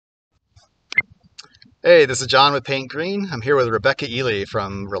Hey, this is John with Paint Green. I'm here with Rebecca Ely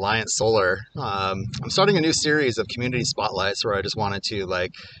from Reliant Solar. I'm starting a new series of community spotlights where I just wanted to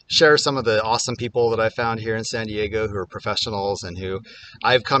share some of the awesome people that I found here in San Diego who are professionals and who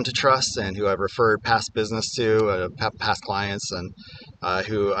I've come to trust and who I've referred past business to, past clients, and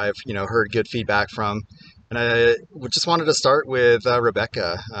who I've heard good feedback from. And I just wanted to start with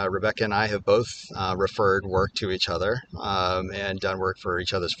Rebecca. Rebecca and I have both referred work to each other and done work for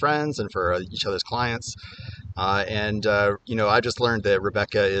each other's friends and for each other's clients. I just learned that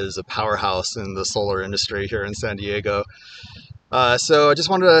Rebecca is a powerhouse in the solar industry here in San Diego. So I just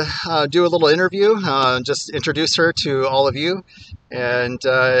wanted to do a little interview, just introduce her to all of you, and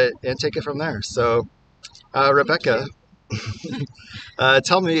take it from there. So, Rebecca.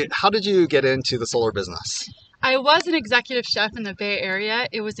 Tell me, how did you get into the solar business? I was an executive chef in the Bay Area.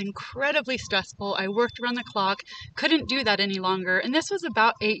 It was incredibly stressful. I worked around the clock, couldn't do that any longer. And this was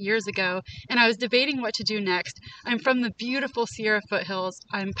about 8 years ago, and I was debating what to do next. I'm from the beautiful Sierra foothills.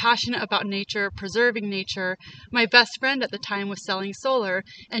 I'm passionate about nature, preserving nature. My best friend at the time was selling solar,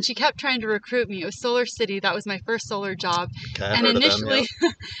 and she kept trying to recruit me. It was Solar City. That was my first solar job. Okay, and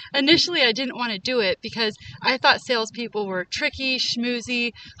initially I didn't want to do it because I thought salespeople were tricky,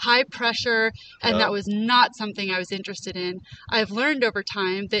 schmoozy, high pressure, and that was not something I was interested in. I've learned over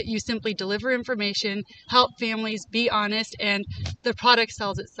time that you simply deliver information, help families, be honest, and the product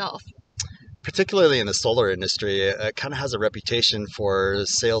sells itself. Particularly in the solar industry, it kind of has a reputation for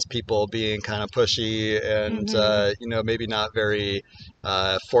salespeople being kind of pushy and maybe not very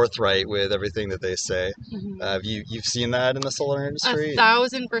forthright with everything that they say. You've seen that in the solar industry?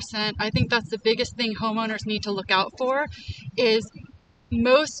 1,000%. I think that's the biggest thing homeowners need to look out for is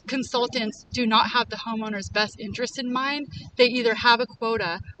most consultants do not have the homeowner's best interest in mind. They either have a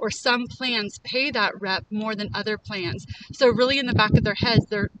quota or some plans pay that rep more than other plans. So really in the back of their heads,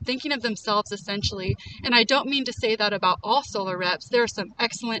 they're thinking of themselves essentially. And I don't mean to say that about all solar reps. There are some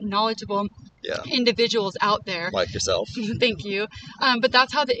excellent, knowledgeable individuals out there. Like yourself. Thank you. But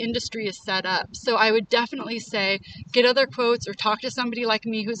that's how the industry is set up. So I would definitely say get other quotes or talk to somebody like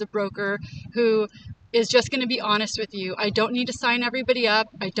me who's a broker who is just going to be honest with you. I don't need to sign everybody up.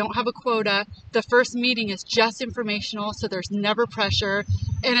 I don't have a quota. The first meeting is just informational, so there's never pressure.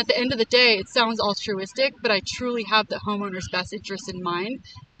 And at the end of the day, it sounds altruistic, but I truly have the homeowner's best interest in mind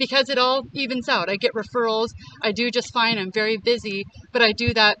because it all evens out. I get referrals. I do just fine. I'm very busy, but I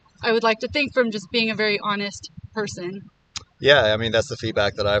do that, I would like to think, from just being a very honest person. Yeah, I mean, that's the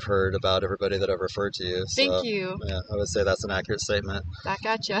feedback that I've heard about everybody that I've referred to you. So, Thank you. Yeah, I would say that's an accurate statement. Back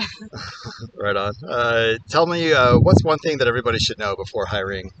at ya. Right on. Tell me, what's one thing that everybody should know before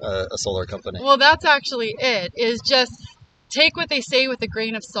hiring a solar company? Well, that's actually it, is just take what they say with a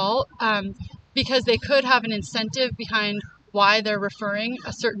grain of salt, because they could have an incentive behind why they're referring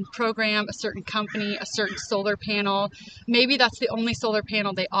a certain program, a certain company, a certain solar panel. Maybe that's the only solar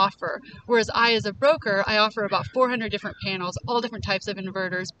panel they offer. Whereas I, as a broker, I offer about 400 different panels, all different types of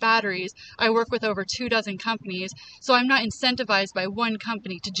inverters, batteries. I work with over 24 companies. So I'm not incentivized by one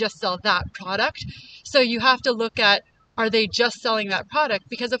company to just sell that product. So you have to look at, are they just selling that product?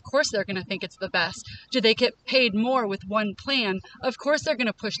 Because of course they're going to think it's the best. Do they get paid more with one plan? Of course they're going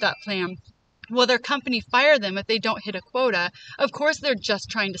to push that plan. Will their company fire them if they don't hit a quota? Of course they're just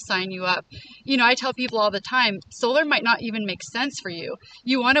trying to sign you up. I tell people all the time, solar might not even make sense for you.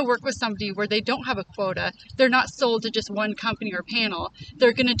 You want to work with somebody where they don't have a quota. They're not sold to just one company or panel.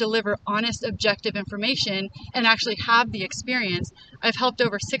 They're going to deliver honest, objective information and actually have the experience. I've helped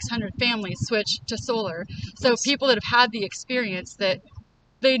over 600 families switch to solar. So people that have had the experience, that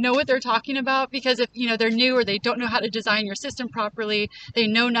they know what they're talking about, because if they're new or they don't know how to design your system properly, they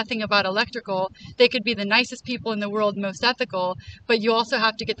know nothing about electrical, they could be the nicest people in the world, most ethical, but you also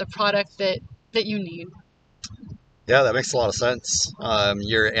have to get the product that you need. Yeah, that makes a lot of sense.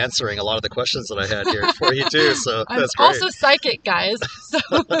 You're answering a lot of the questions that I had here for you too, so that's great. I'm also psychic, guys.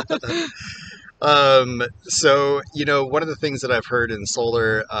 So, one of the things that I've heard in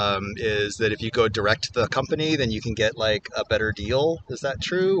solar is that if you go direct to the company, then you can get a better deal. Is that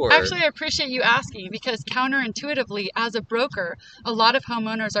true? Or? Actually, I appreciate you asking, because counterintuitively, as a broker, a lot of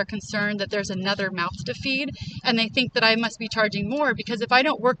homeowners are concerned that there's another mouth to feed, and they think that I must be charging more because if I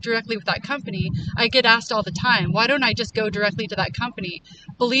don't work directly with that company, I get asked all the time, why don't I just go directly to that company?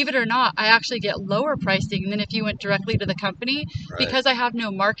 Believe it or not, I actually get lower pricing than if you went directly to the company because I have no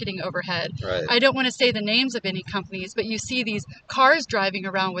marketing overhead. Right. I don't want to say the names of any companies, but you see these cars driving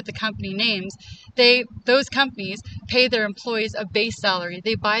around with the company names. Those companies pay their employees a base salary.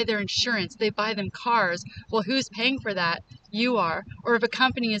 They buy their insurance. They buy them cars. Well, who's paying for that? you are. Or if a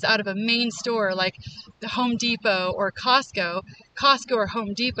company is out of a main store like the Home Depot or Costco, Costco or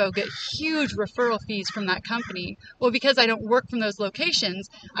Home Depot get huge referral fees from that company. Well, because I don't work from those locations,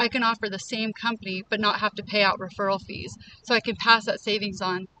 I can offer the same company but not have to pay out referral fees. So I can pass that savings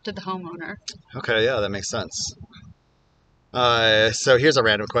on to the homeowner. Okay, yeah, that makes sense. So here's a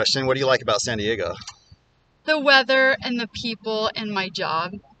random question. What do you like about San Diego? The weather and the people and my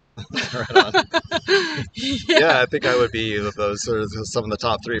job. Right on. Yeah, I think I would be those are some of the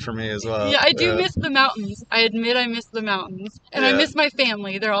top three for me as well. Yeah, I do miss the mountains. I admit I miss the mountains. And I Yeah. miss my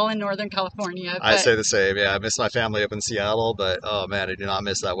family. They're all in Northern California. I But say the same. Yeah, I miss my family up in Seattle, but oh man, I do not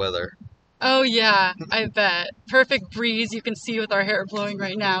miss that weather. oh yeah, I bet. Perfect breeze you can see with our hair blowing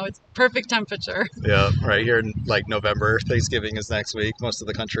right now. It's perfect temperature. Yeah, right here in like November. Thanksgiving is next week. Most of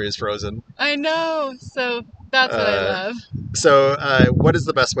the country is frozen. I know. So that's what I Uh, love. what is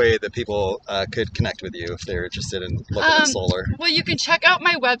the best way that people could connect with you if they're interested in looking at solar? Well, you can check out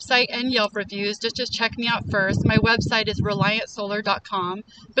my website and Yelp reviews. Just check me out first. My website is reliantsolar.com.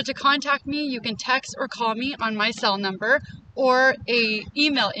 But to contact me, you can text or call me on my cell number or a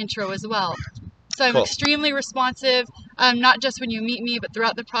email intro as well. So I'm Cool. extremely responsive, not just when you meet me, but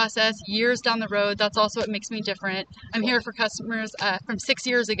throughout the process, years down the road. That's also what makes me different. I'm here for customers from 6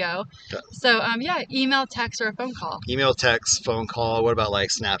 years ago. Okay. So yeah, email, text, or a phone call. Email, text, phone call. What about like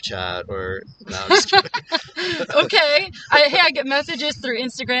Snapchat or no? I'm just kidding. Okay. I get messages through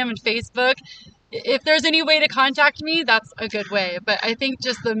Instagram and Facebook. If there's any way to contact me, that's a good way. But I think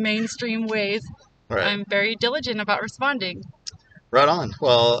just the mainstream ways, Right. I'm very diligent about responding. Right on.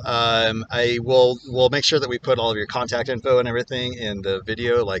 Well, we'll make sure that we put all of your contact info and everything in the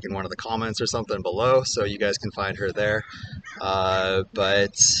video, like in one of the comments or something below, so you guys can find her there.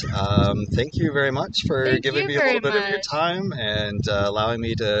 Thank you very much for Thank giving you me a very little bit of your much. time and allowing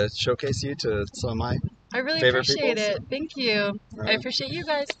me to showcase you to some of my I really favorite appreciate people. it. Thank you. I Right. appreciate you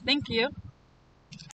guys. Thank you.